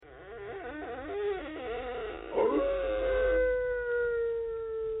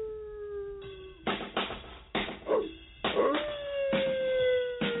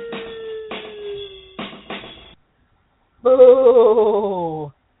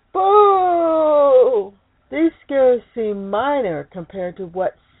Boo! Boo! These scares seem minor compared to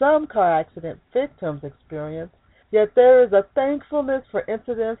what some car accident victims experience, yet there is a thankfulness for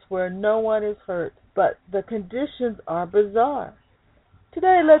incidents where no one is hurt, but the conditions are bizarre.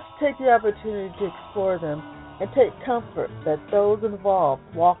 Today, let's take the opportunity to explore them and take comfort that those involved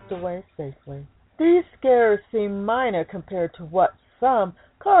walked away safely. These scares seem minor compared to what some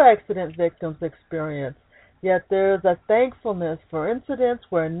car accident victims experience, yet there is a thankfulness for incidents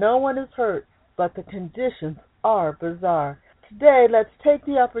where no one is hurt, but the conditions are bizarre. Today, let's take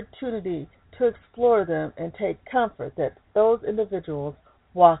the opportunity to explore them and take comfort that those individuals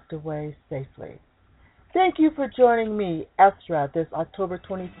walked away safely. Thank you for joining me, ESTRA, this October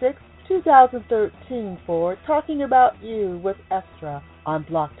 26, 2013 for Talking About You with ESTRA on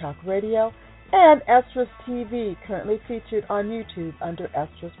Blog Talk Radio and ESTRA's TV, currently featured on YouTube under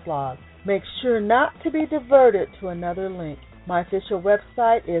ESTRA's blog. Make sure not to be diverted to another link. My official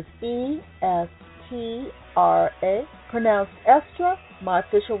website is ESTRA, pronounced ESTRA. My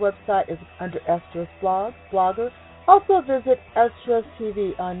official website is under ESTRA's blogger. Also visit ESTRA's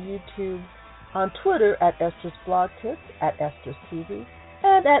TV on YouTube, on Twitter at ESTRA's Blog Tips, at ESTRA's TV,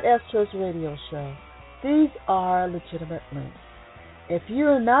 and at ESTRA's Radio Show. These are legitimate links. If you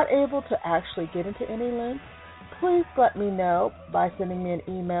are not able to actually get into any links, please let me know by sending me an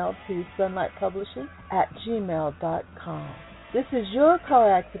email to sunlightpublishing@gmail.com. This is your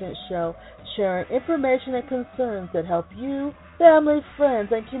car accident show, sharing information and concerns that help you, family,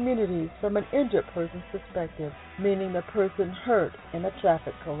 friends, and communities from an injured person's perspective, meaning the person hurt in a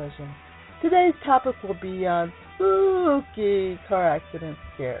traffic collision. Today's topic will be on spooky car accident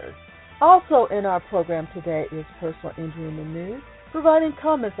scares. Also in our program today is Personal Injury in the News, providing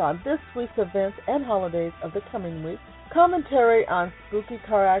comments on this week's events and holidays of the coming week, commentary on spooky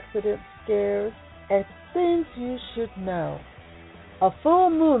car accident scares, and things you should know. A full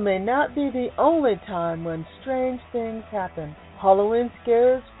moon may not be the only time when strange things happen. Halloween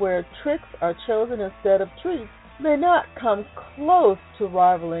scares where tricks are chosen instead of treats may not come close to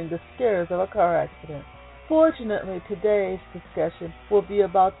rivaling the scares of a car accident. Fortunately, today's discussion will be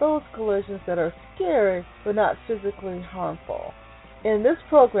about those collisions that are scary but not physically harmful. In this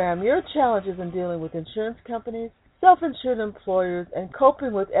program, your challenges in dealing with insurance companies, self-insured employers, and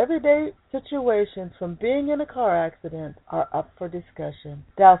coping with everyday situations from being in a car accident are up for discussion.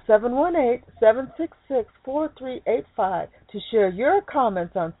 Dial 718-766-4385 to share your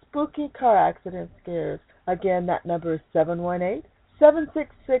comments on spooky car accident scares. Again, that number is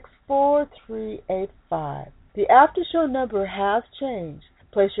 718-766-4385. The after-show number has changed.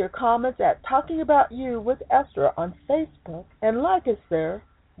 Place your comments at Talking About You with ESTRA on Facebook and like us there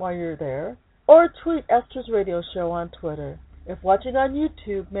while you're there, or tweet ESTRA's Radio Show on Twitter. If watching on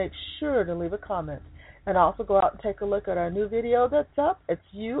YouTube, make sure to leave a comment. And also go out and take a look at our new video that's up.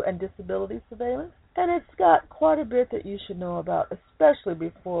 It's You and Disability Surveillance. And it's got quite a bit that you should know about, especially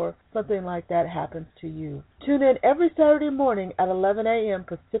before something like that happens to you. Tune in every Saturday morning at 11 a.m.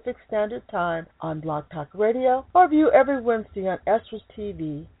 Pacific Standard Time on Blog Talk Radio, or view every Wednesday on ESTRA's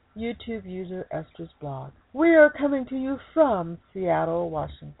TV, YouTube user ESTRA's blog. We are coming to you from Seattle,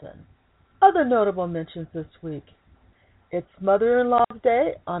 Washington. Other notable mentions this week. It's Mother-in-Law's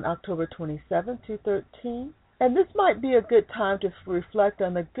Day on October 27, 2013. And this might be a good time to reflect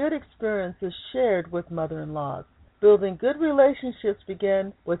on the good experiences shared with mother-in-laws. Building good relationships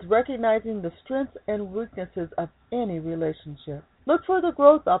begin with recognizing the strengths and weaknesses of any relationship. Look for the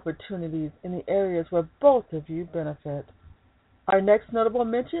growth opportunities in the areas where both of you benefit. Our next notable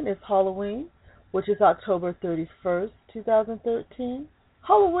mention is Halloween, which is October 31st, 2013.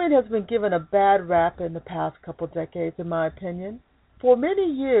 Halloween has been given a bad rap in the past couple decades, in my opinion. For many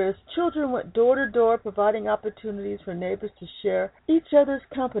years, children went door to door providing opportunities for neighbors to share each other's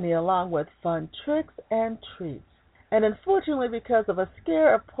company along with fun tricks and treats. And unfortunately, because of a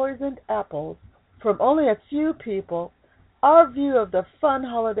scare of poisoned apples from only a few people, our view of the fun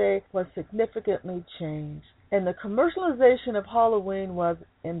holiday was significantly changed, and the commercialization of Halloween was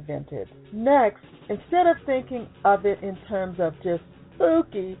invented. Next, instead of thinking of it in terms of just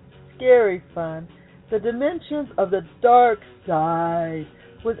spooky, scary fun, the dimensions of the dark side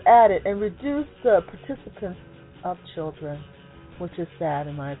was added and reduced the participants of children, which is sad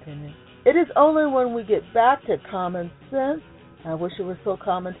in my opinion. It is only when we get back to common sense, I wish it was so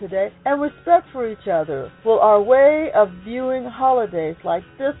common today, and respect for each other will our way of viewing holidays like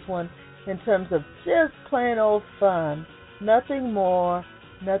this one in terms of just plain old fun, nothing more,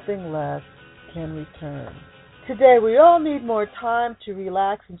 nothing less, can return. Today, we all need more time to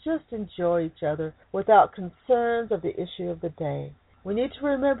relax and just enjoy each other without concerns of the issue of the day. We need to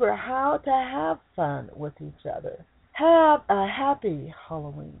remember how to have fun with each other. Have a happy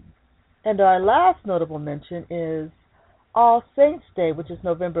Halloween. And our last notable mention is All Saints Day, which is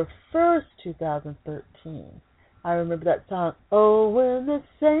November 1st, 2013. I remember that song, Oh, when the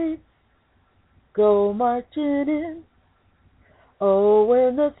saints go marching in. Oh,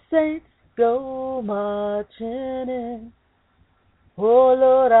 when the saints go marching in. Oh,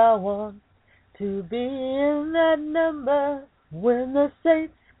 Lord, I want to be in that number when the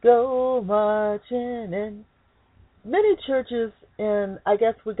saints go marching in. Many churches, and I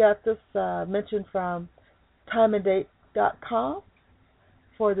guess we got this mentioned from timeanddate.com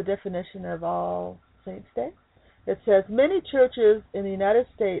for the definition of All Saints Day. It says, many churches in the United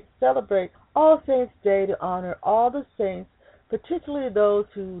States celebrate All Saints Day to honor all the saints, particularly those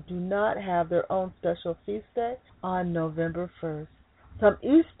who do not have their own special feast day on November 1st. Some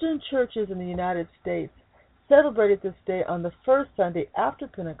Eastern churches in the United States celebrated this day on the first Sunday after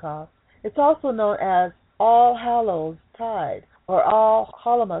Pentecost. It's also known as All Hallows Tide, or All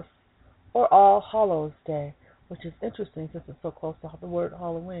Hallowmas, or All Hallows Day, which is interesting since it's so close to the word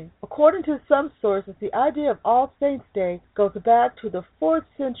Halloween. According to some sources, the idea of All Saints Day goes back to the 4th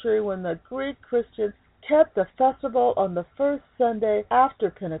century when the Greek Christians kept the festival on the first Sunday after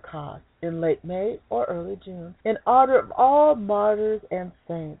Pentecost in late May or early June in honor of all martyrs and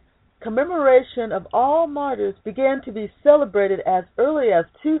saints. Commemoration of all martyrs began to be celebrated as early as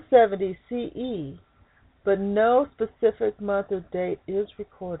 270 CE, but no specific month or date is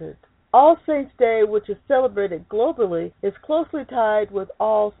recorded. All Saints Day, which is celebrated globally, is closely tied with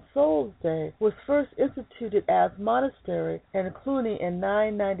All Souls Day, was first instituted as monastery in Cluny in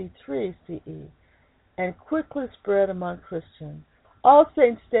 993 CE, and quickly spread among Christians. All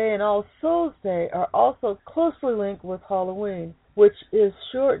Saints Day and All Souls Day are also closely linked with Halloween, which is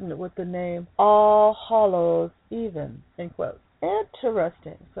shortened with the name All Hallows Even, end quote.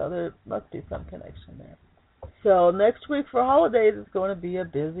 Interesting. So there must be some connection there. So next week for holidays is going to be a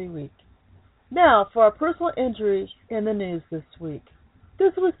busy week. Now, for our personal injury in the news this week.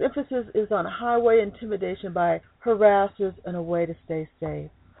 This week's emphasis is on highway intimidation by harassers and a way to stay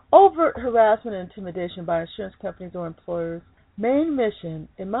safe. Overt harassment and intimidation by insurance companies or employers' main mission,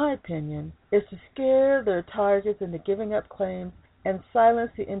 in my opinion, is to scare their targets into giving up claims and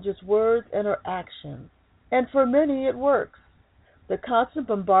silence the injured's words and or actions. And for many, it works. The constant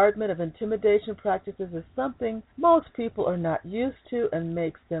bombardment of intimidation practices is something most people are not used to and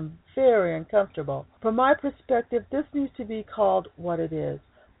makes them very uncomfortable. From my perspective, this needs to be called what it is: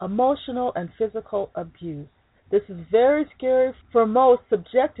 emotional and physical abuse. This is very scary for most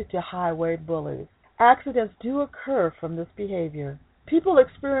subjected to highway bullies. Accidents do occur from this behavior. People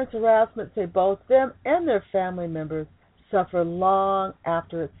experience harassment, say both them and their family members suffer long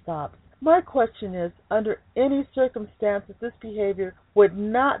after it stops. My question is, under any circumstances, this behavior would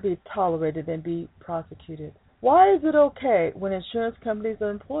not be tolerated and be prosecuted. Why is it okay when insurance companies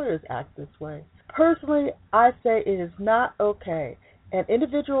or employers act this way? Personally, I say it is not okay, and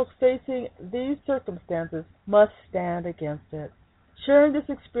individuals facing these circumstances must stand against it. Sharing this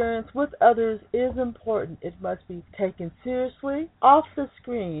experience with others is important. It must be taken seriously, off the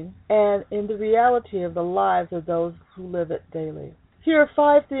screen, and in the reality of the lives of those who live it daily. Here are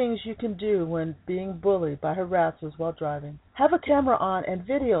 5 things you can do when being bullied by harassers while driving. Have a camera on and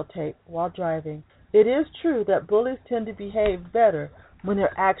videotape while driving. It is true that bullies tend to behave better when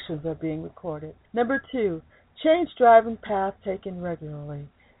their actions are being recorded. Number 2, change driving path taken regularly.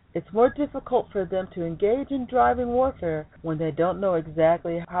 It's more difficult for them to engage in driving warfare when they don't know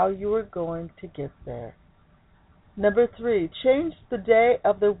exactly how you are going to get there. Number 3, change the day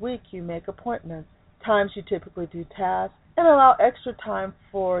of the week you make appointments, times you typically do tasks, and allow extra time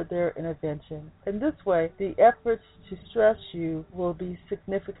for their intervention. In this way, the efforts to stress you will be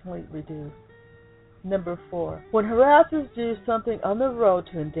significantly reduced. Number 4, when harassers do something on the road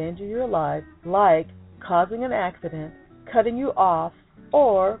to endanger your life, like causing an accident, cutting you off,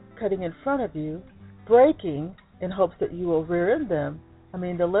 or cutting in front of you, braking in hopes that you will rear-end them,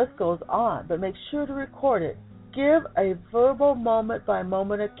 the list goes on, but make sure to record it. Give a verbal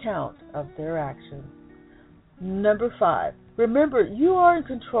moment-by-moment account of their actions. Number 5, remember you are in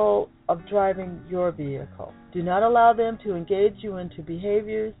control of driving your vehicle. Do not allow them to engage you into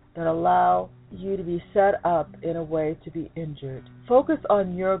behaviors that allow you to be set up in a way to be injured. Focus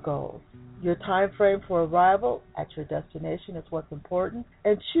on your goals. Your time frame for arrival at your destination is what's important,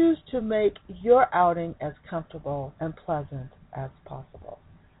 and choose to make your outing as comfortable and pleasant as possible.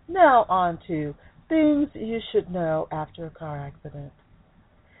 Now on to things you should know after a car accident.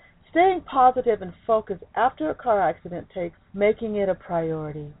 Staying positive and focused after a car accident takes making it a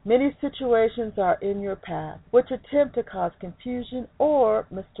priority. Many situations are in your path which attempt to cause confusion or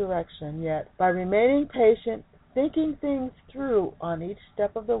misdirection, yet by remaining patient, thinking things through on each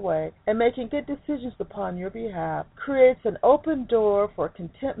step of the way and making good decisions upon your behalf creates an open door for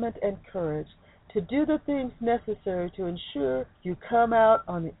contentment and courage to do the things necessary to ensure you come out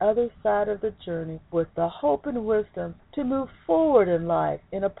on the other side of the journey with the hope and wisdom to move forward in life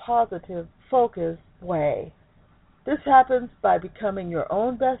in a positive, focused way. This happens by becoming your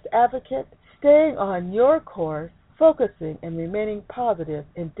own best advocate, staying on your course, focusing and remaining positive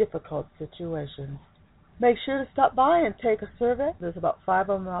in difficult situations. Make sure to stop by and take a survey. There's about 5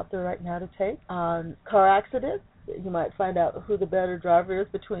 of them out there right now to take on car accidents. You might find out who the better driver is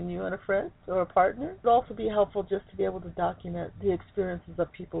between you and a friend or a partner. It will also be helpful just to be able to document the experiences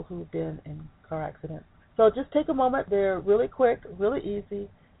of people who've been in car accidents. So just take a moment. They're really quick, really easy,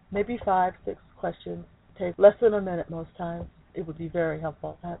 maybe 5, 6 questions. Take less than a minute most times. It would be very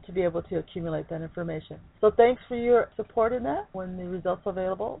helpful to be able to accumulate that information. So thanks for your support in that. When the results are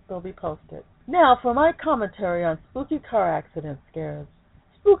available, they'll be posted. Now for my commentary on spooky car accident scares.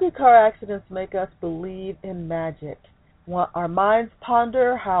 Spooky car accidents make us believe in magic. Our minds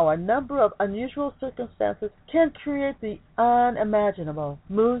ponder how a number of unusual circumstances can create the unimaginable,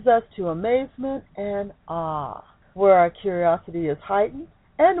 moves us to amazement and awe, where our curiosity is heightened,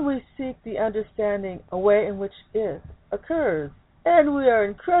 and we seek the understanding a way in which it occurs. And we are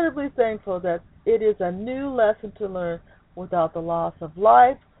incredibly thankful that it is a new lesson to learn without the loss of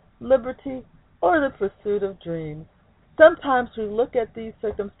life, liberty, or the pursuit of dreams. Sometimes we look at these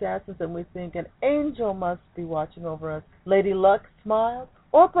circumstances and we think an angel must be watching over us. Lady Luck smiled,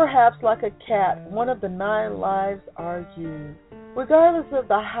 or perhaps like a cat, one of the 9 lives are used. Regardless of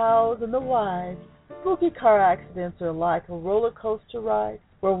the hows and the whys, spooky car accidents are like a roller coaster ride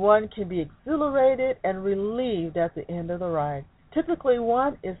where one can be exhilarated and relieved at the end of the ride. Typically,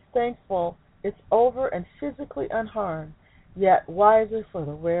 one is thankful it's over and physically unharmed, yet wiser for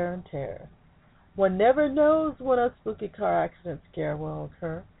the wear and tear. One never knows when a spooky car accident scare will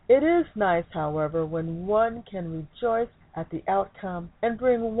occur. It is nice, however, when one can rejoice at the outcome and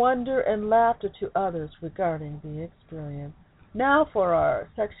bring wonder and laughter to others regarding the experience. Now for our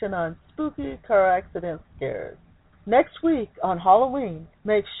section on spooky car accident scares. Next week on Halloween,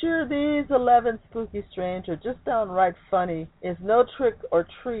 make sure these 11 spooky, strange, or just downright funny is no trick or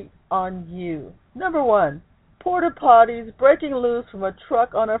treat on you. Number 1, porta potties breaking loose from a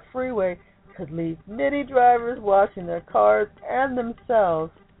truck on a freeway could leave many drivers washing their cars and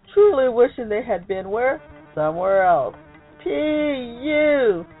themselves, truly wishing they had been where? Somewhere else.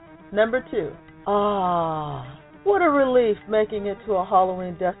 P.U. Number 2. What a relief making it to a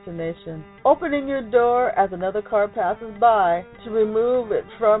Halloween destination. Opening your door as another car passes by to remove it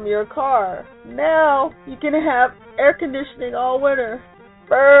from your car. Now you can have air conditioning all winter.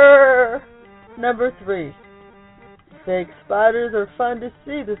 Brrr! Number 3. Fake spiders are fun to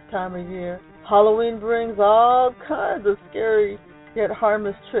see this time of year. Halloween brings all kinds of scary yet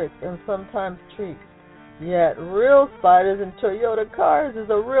harmless tricks and sometimes treats. Yet real spiders in Toyota cars is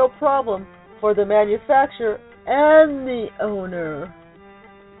a real problem for the manufacturer and the owner.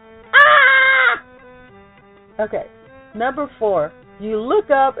 Okay, number 4. You look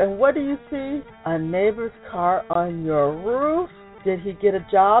up and what do you see? A neighbor's car on your roof? Did he get a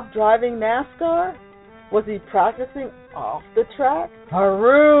job driving NASCAR? Was he practicing off the track?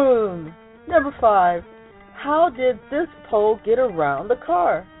 Maroon! Number 5. How did this pole get around the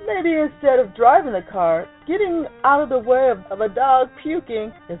car? Maybe instead of driving the car, getting out of the way of a dog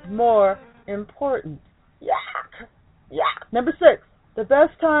puking is more important. Yuck! Yuck! Number 6. The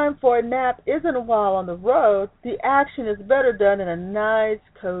best time for a nap isn't while on the road. The action is better done in a nice,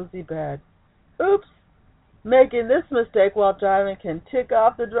 cozy bed. Oops! Making this mistake while driving can tick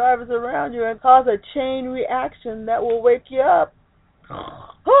off the drivers around you and cause a chain reaction that will wake you up.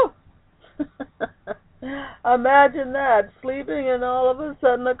 Imagine that, sleeping and all of a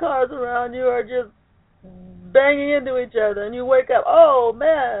sudden the cars around you are just banging into each other and you wake up, oh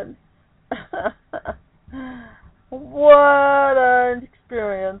man. What an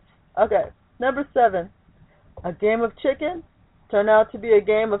experience. Okay, number 7. A game of chicken turned out to be a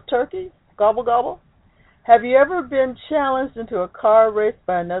game of turkey. Gobble gobble. Have you ever been challenged into a car race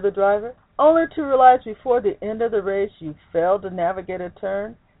by another driver, only to realize before the end of the race you failed to navigate a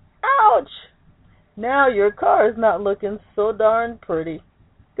turn? Ouch! Now your car is not looking so darn pretty.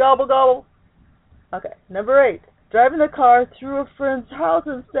 Gobble gobble. Okay, number 8. Driving the car through a friend's house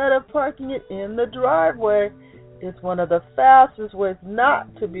instead of parking it in the driveway is one of the fastest ways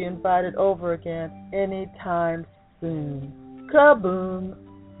not to be invited over again anytime soon. Kaboom!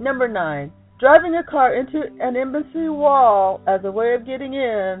 Number 9. Driving a car into an embassy wall as a way of getting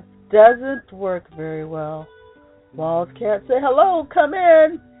in doesn't work very well. Walls can't say, hello, come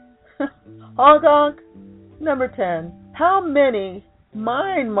in. Honk honk. Number 10. How many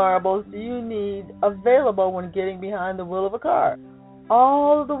mind marbles do you need available when getting behind the wheel of a car?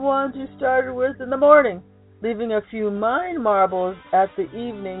 All the ones you started with in the morning. Leaving a few mind marbles at the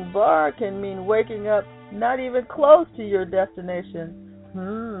evening bar can mean waking up not even close to your destination.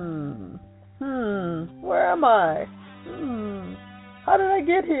 Where am I? How did I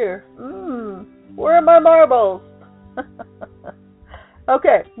get here? Where are my marbles?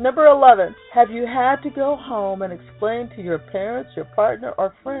 Okay, number 11. Have you had to go home and explain to your parents, your partner,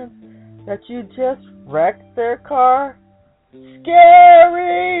 or friends that you just wrecked their car?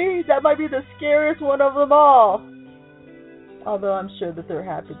 Scary! That might be the scariest one of them all. Although I'm sure that they're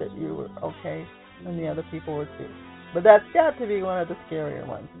happy that you were okay and the other people were too. But that's got to be one of the scarier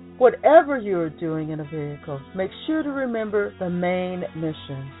ones. Whatever you are doing in a vehicle, make sure to remember the main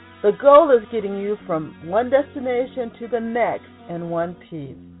mission. The goal is getting you from one destination to the next in one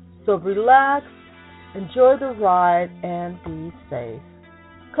piece. So relax, enjoy the ride, and be safe.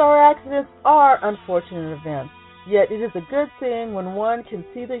 Car accidents are unfortunate events, yet it is a good thing when one can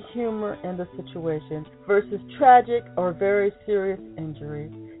see the humor in the situation versus tragic or very serious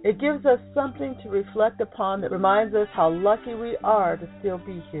injury. It gives us something to reflect upon that reminds us how lucky we are to still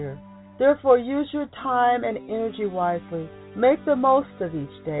be here. Therefore, use your time and energy wisely. Make the most of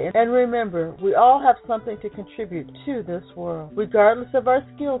each day. And remember, we all have something to contribute to this world. Regardless of our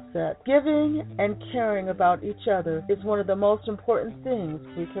skill set, giving and caring about each other is one of the most important things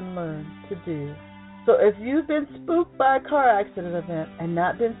we can learn to do. So if you've been spooked by a car accident event and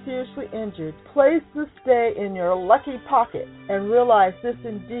not been seriously injured, place this day in your lucky pocket and realize this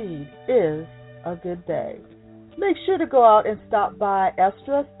indeed is a good day. Make sure to go out and stop by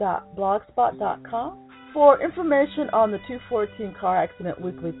estras.blogspot.com for information on the 214 Car Accident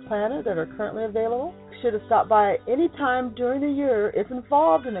Weekly Planner that are currently available. Be sure to stop by any time during the year if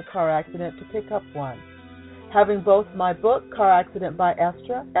involved in a car accident to pick up one. Having both my book, Car Accident by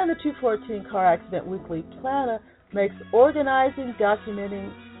ESTRA, and the 214 Car Accident Weekly Planner makes organizing, documenting,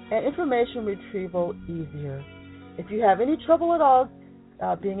 and information retrieval easier. If you have any trouble at all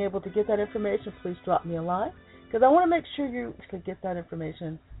being able to get that information, please drop me a line, because I want to make sure you actually get that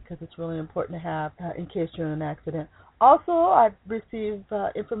information, because it's really important to have in case you're in an accident. Also, I've received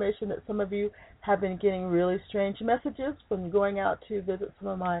information that some of you have been getting really strange messages when going out to visit some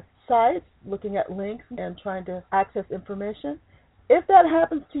of my sites, looking at links and trying to access information. If that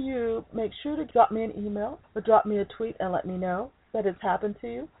happens to you, make sure to drop me an email or drop me a tweet and let me know that it's happened to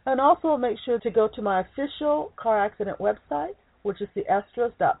you. And also make sure to go to my official car accident website, which is the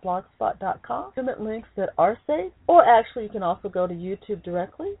estras.blogspot.com. Links that are safe, or actually you can also go to YouTube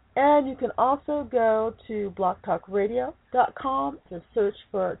directly, and you can also go to blogtalkradio.com to search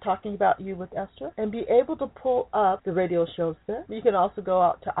for Talking About You with Estra and be able to pull up the radio shows there. You can also go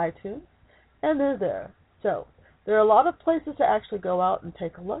out to iTunes, and they're there. So there are a lot of places to actually go out and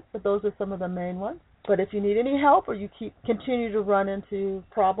take a look, but those are some of the main ones. But if you need any help or you continue to run into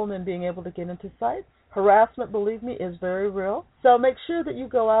problem in being able to get into sites, harassment, believe me, is very real. So make sure that you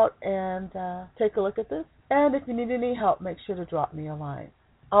go out and take a look at this. And if you need any help, make sure to drop me a line.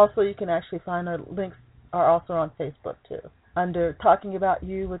 Also, you can actually find our links are also on Facebook too, under Talking About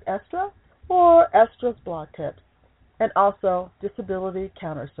You with Estra or Estra's Blog Tips, and also Disability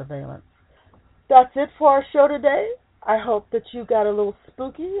Counter Surveillance. That's it for our show today. I hope that you got a little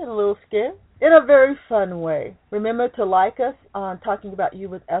spooky and a little scared in a very fun way. Remember to like us on Talking About You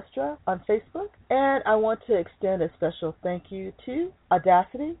with Estra on Facebook. And I want to extend a special thank you to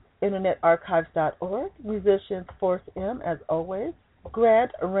Audacity, InternetArchives.org, musicians Force M, as always,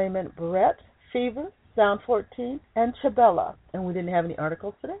 Grant, Raymond, Brett, Fever, Sound 14, and Chabella. And we didn't have any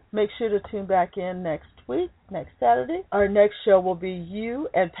articles today. Make sure to tune back in next week, next Saturday. Our next show will be You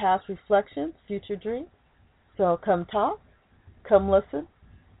and Past Reflections, Future Dreams. So come talk, come listen.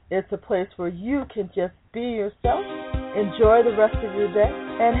 It's a place where you can just be yourself, enjoy the rest of your day,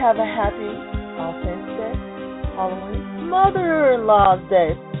 and have a happy All Saints Day, Halloween, Mother-in-Law's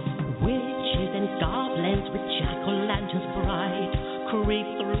Day. Witches and goblins with jack-o'-lanterns bright creep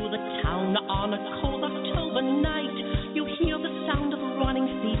through the town on a cold October night. You hear the sound of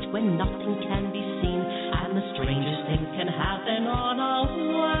running feet when nothing can be seen, and the strangest thing can happen on a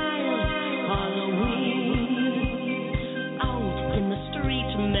wild Halloween. Out in the street,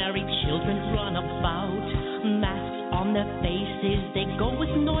 merry children run about, masks on their faces, they go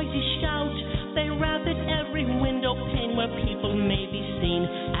with noisy shout. They rap at every window pane where people may be seen,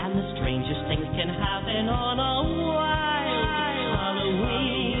 and the strangest things can happen on a wild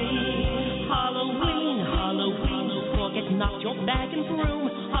Halloween. Halloween, Halloween, forget not your bag and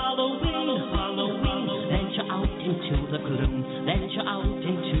broom. Halloween, Halloween, venture out into the gloom, venture out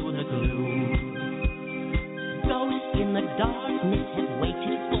into the gloom. have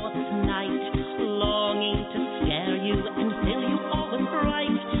waited for this night, longing to scare you and fill you all with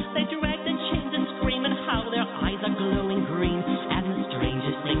fright. They drag their chains and scream, and how their eyes are glowing green, and the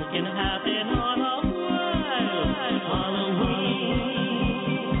strangest things can happen on a wild Halloween.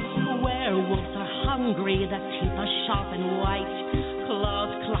 Werewolves are hungry, their teeth are sharp and white,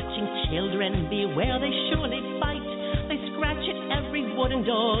 claws clutching children, beware they surely bite. They scratch at every wooden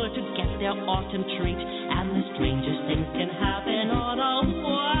door to get their autumn treat, and the strangest things can happen on a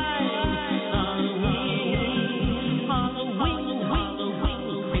wild Halloween. Halloween,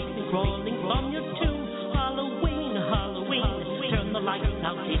 Halloween, creeping, crawling from your tomb. Halloween, Halloween, turn the lights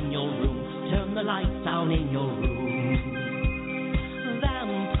out in your room. Turn the lights out in your room.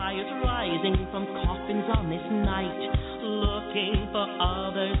 Vampires rising from coffins on this night, looking for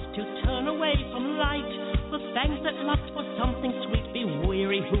others to turn away from light. The fangs that lust for something sweet, be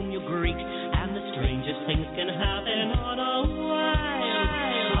weary whom you greet, and the strangest things can happen on a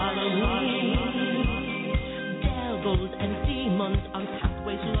wild Halloween. Devils and demons on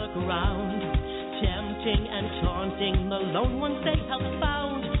pathways lurk around, tempting and taunting the lone ones they have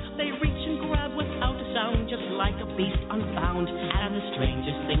found. They reach and grab without a sound, just like a beast unbound, and the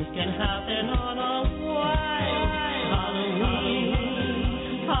strangest things can happen on a wild Halloween.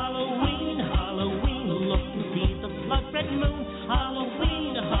 Halloween, Halloween, look and see the blood-red moon.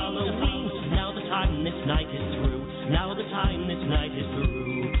 Halloween, Halloween, now the time this night is through. Now the time this night is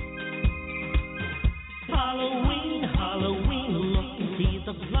through. Halloween, Halloween, look and see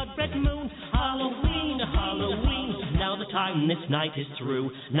the blood-red moon. Halloween, Halloween, now the time this night is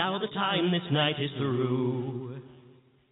through. Now the time this night is through.